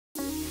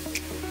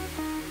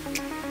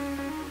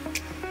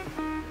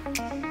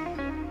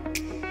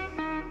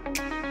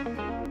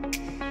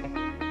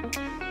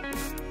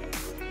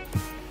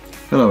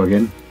Hello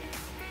again.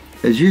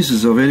 As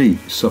users of any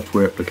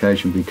software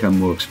application become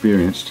more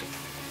experienced,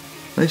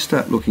 they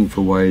start looking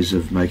for ways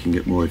of making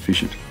it more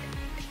efficient.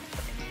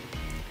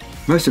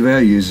 Most of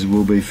our users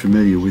will be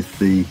familiar with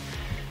the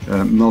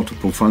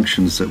multiple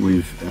functions that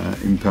we've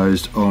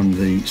imposed on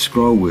the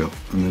scroll wheel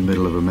in the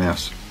middle of a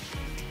mouse.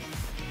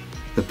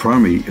 The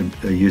primary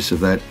use of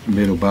that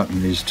middle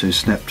button is to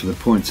snap to the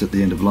points at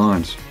the end of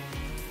lines,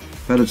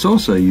 but it's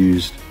also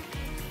used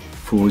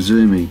for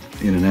zooming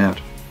in and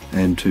out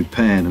and to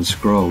pan and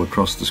scroll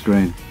across the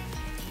screen.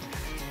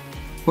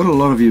 What a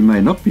lot of you may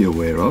not be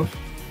aware of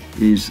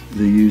is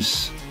the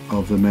use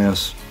of the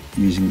mouse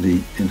using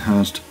the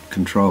enhanced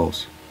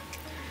controls.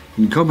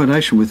 In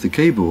combination with the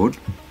keyboard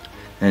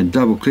and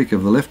double click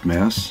of the left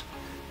mouse,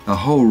 a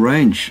whole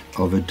range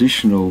of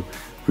additional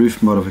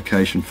roof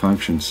modification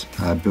functions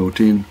are built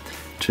in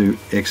to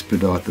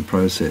expedite the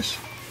process.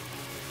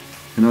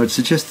 And I'd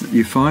suggest that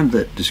you find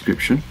that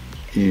description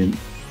in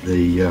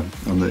the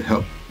on the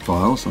help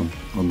files on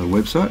the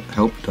website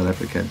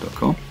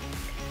help.applicad.com.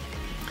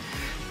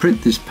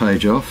 Print this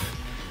page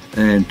off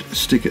and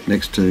stick it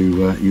next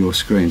to your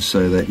screen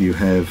so that you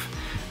have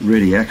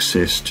ready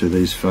access to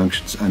these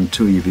functions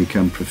until you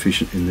become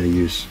proficient in their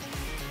use.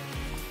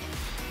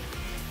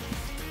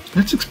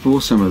 Let's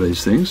explore some of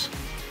these things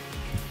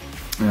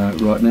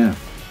right now.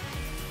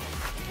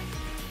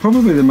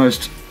 Probably the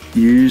most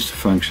used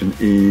function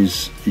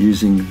is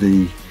using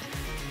the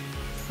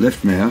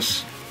left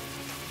mouse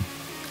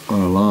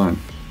on a line.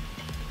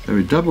 So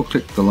we double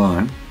click the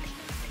line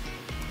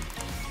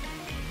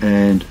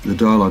and the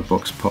dialog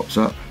box pops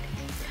up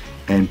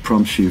and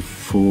prompts you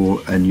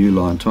for a new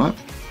line type.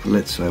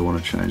 Let's say I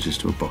want to change this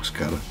to a box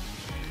cutter.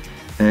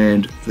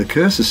 And the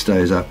cursor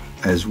stays up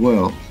as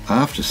well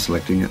after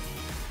selecting it,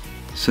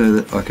 so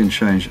that I can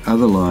change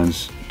other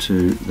lines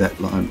to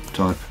that line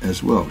type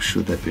as well,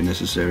 should that be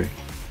necessary.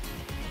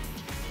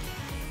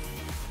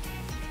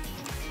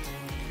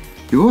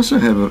 You also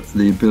have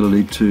the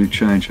ability to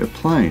change a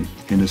plane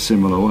in a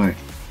similar way.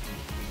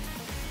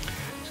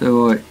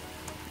 So I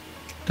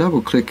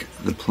double click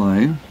the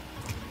plane.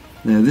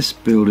 Now this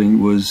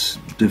building was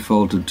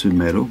defaulted to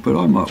metal, but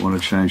I might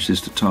want to change this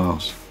to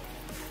tiles.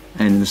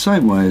 And in the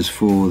same way as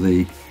for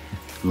the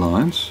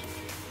lines,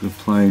 the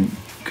plane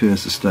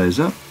cursor stays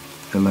up,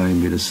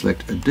 allowing me to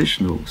select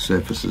additional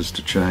surfaces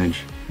to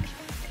change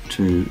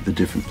to the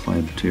different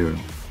plane material.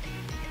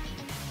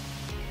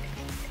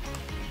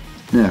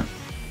 Now,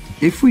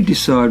 if we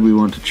decide we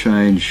want to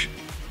change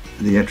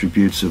the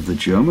attributes of the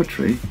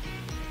geometry,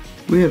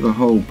 we have a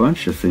whole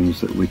bunch of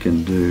things that we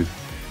can do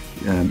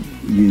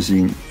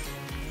using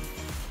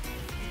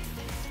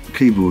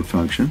keyboard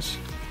functions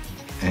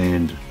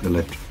and the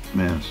left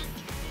mouse.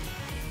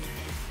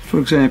 For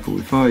example,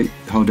 if I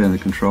hold down the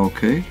control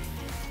key,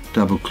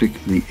 double click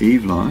the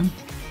eave line,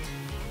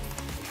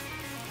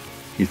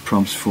 it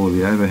prompts for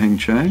the overhang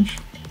change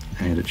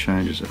and it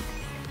changes it.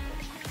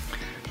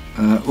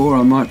 Or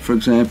I might, for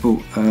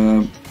example,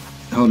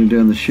 holding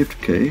down the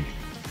shift key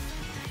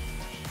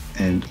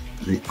and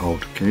the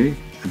alt key,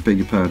 I beg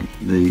your pardon,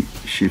 the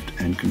shift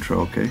and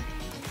control key,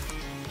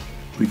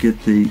 we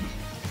get the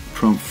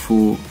prompt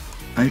for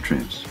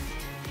A-trims.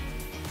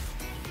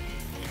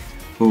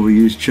 Or we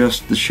use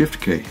just the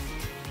shift key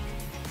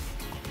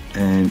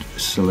and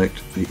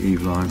select the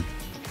eave line,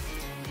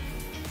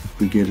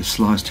 we get a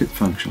slice tip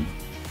function.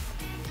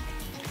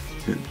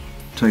 It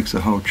takes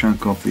a whole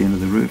chunk off the end of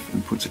the roof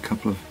and puts a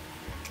couple of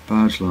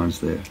barge lines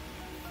there.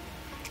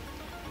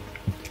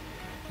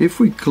 If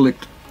we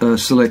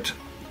select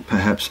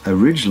perhaps a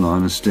ridge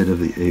line instead of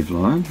the eave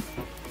line,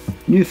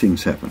 new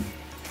things happen.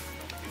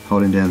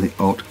 Holding down the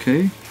alt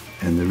key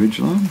and the ridge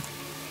line,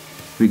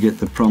 we get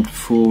the prompt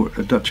for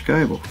a Dutch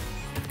gable.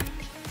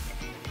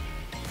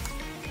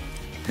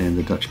 And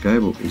the Dutch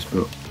gable is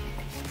built.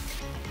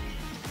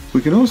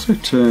 We can also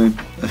turn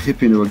a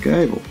hip into a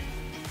gable.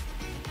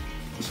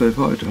 So if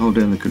I hold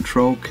down the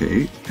control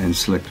key and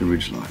select the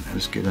ridge line,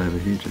 let's get over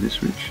here to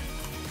this ridge,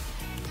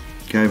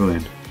 gable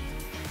end.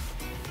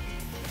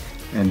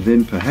 And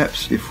then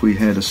perhaps if we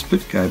had a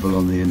split gable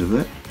on the end of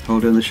that,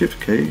 hold down the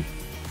shift key,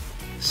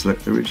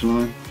 select the ridge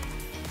line,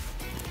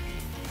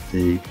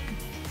 the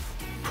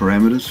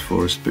parameters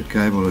for a split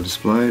gable are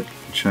displayed,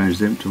 change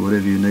them to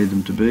whatever you need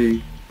them to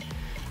be.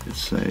 Let's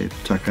say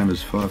tuck under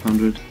is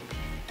 500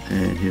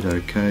 and hit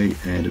OK,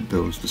 and it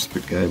builds the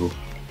split gable.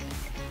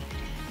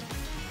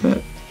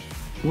 But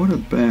what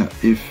about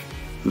if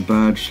the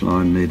barge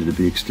line needed to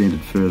be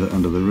extended further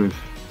under the roof?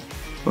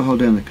 If I hold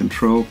down the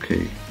control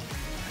key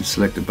and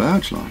select a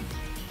barge line,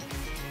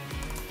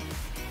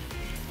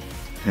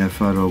 how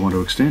far do I want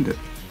to extend it?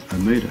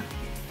 1 metre,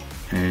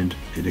 and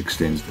it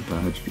extends the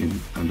barge in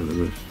under the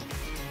roof.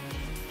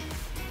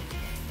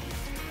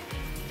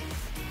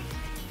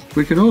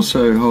 We can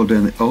also hold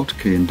down the Alt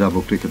key and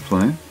double click a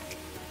plane,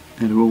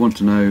 and we'll want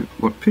to know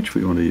what pitch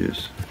we want to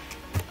use,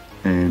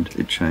 and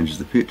it changes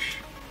the pitch.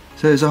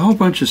 So there's a whole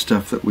bunch of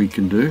stuff that we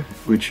can do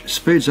which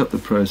speeds up the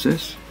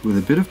process. With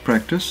a bit of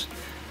practice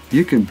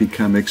you can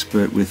become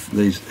expert with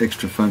these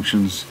extra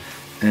functions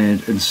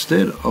And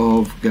instead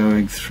of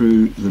going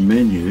through the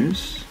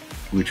menus,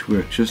 which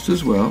work just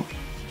as well,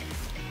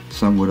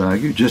 some would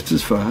argue just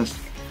as fast,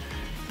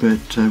 but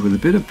with a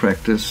bit of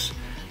practice,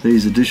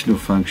 these additional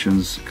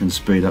functions can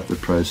speed up the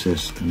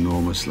process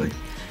enormously.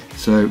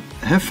 So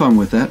have fun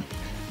with that.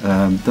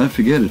 Don't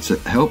forget, it's at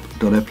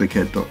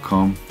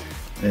help.applicad.com,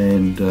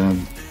 and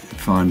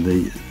find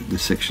the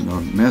section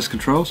on mouse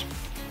controls.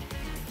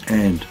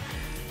 And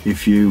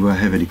if you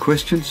have any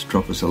questions,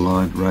 drop us a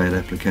line,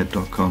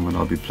 ray@applicad.com, and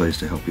I'll be pleased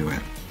to help you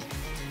out.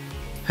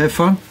 Have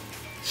fun,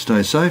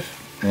 stay safe,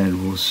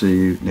 and we'll see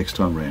you next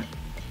time round.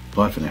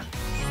 Bye for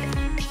now.